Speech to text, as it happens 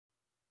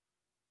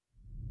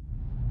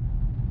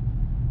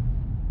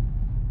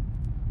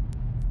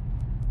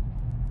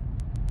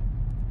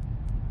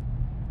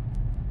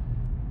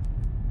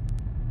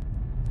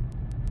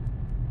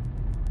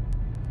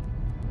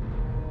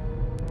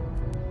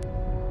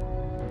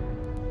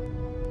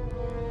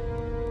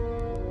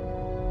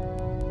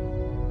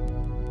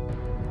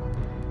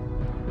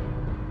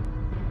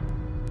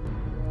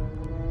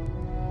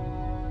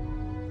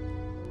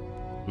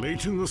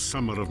Late in the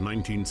summer of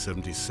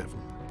 1977,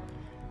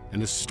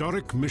 an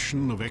historic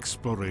mission of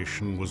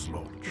exploration was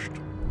launched.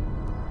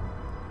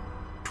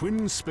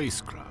 Twin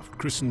spacecraft,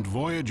 christened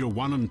Voyager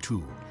 1 and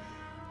 2,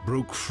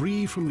 broke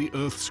free from the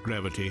Earth's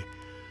gravity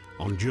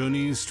on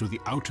journeys to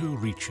the outer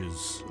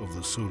reaches of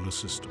the solar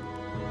system.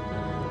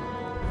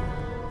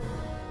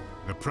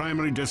 Their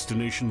primary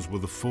destinations were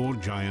the four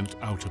giant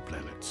outer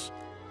planets: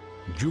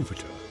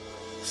 Jupiter,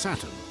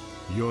 Saturn,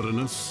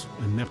 Uranus,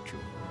 and Neptune.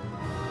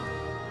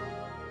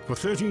 For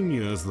 13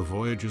 years, the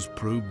Voyagers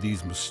probed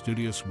these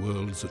mysterious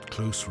worlds at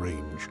close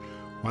range,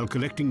 while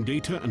collecting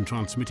data and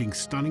transmitting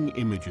stunning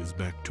images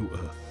back to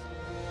Earth.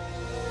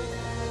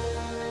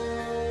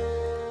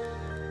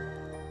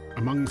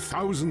 Among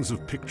thousands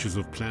of pictures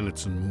of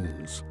planets and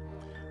moons,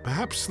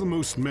 perhaps the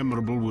most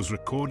memorable was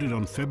recorded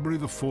on February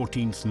the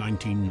 14th,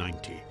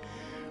 1990,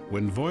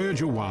 when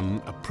Voyager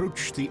 1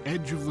 approached the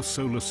edge of the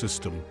solar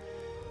system,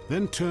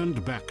 then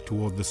turned back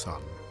toward the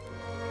Sun.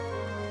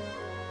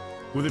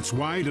 With its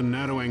wide and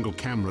narrow-angle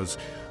cameras,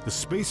 the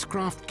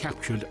spacecraft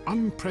captured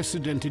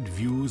unprecedented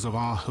views of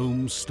our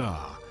home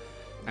star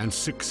and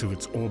 6 of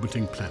its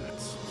orbiting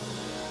planets.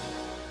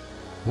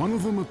 One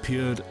of them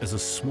appeared as a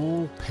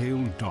small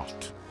pale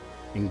dot,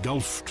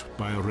 engulfed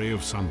by a ray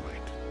of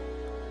sunlight.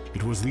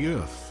 It was the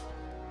Earth,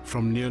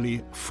 from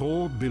nearly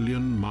 4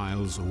 billion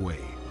miles away.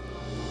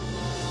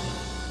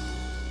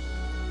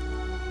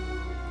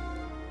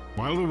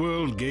 While the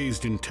world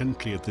gazed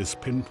intently at this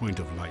pinpoint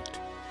of light,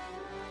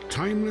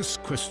 timeless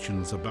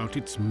questions about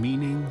its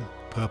meaning,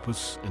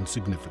 purpose, and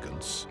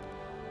significance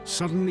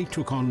suddenly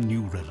took on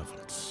new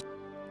relevance.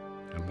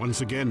 And once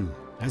again,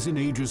 as in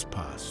ages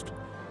past,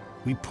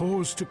 we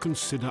paused to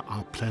consider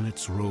our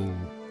planet's role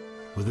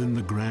within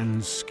the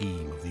grand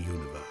scheme of the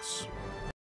universe.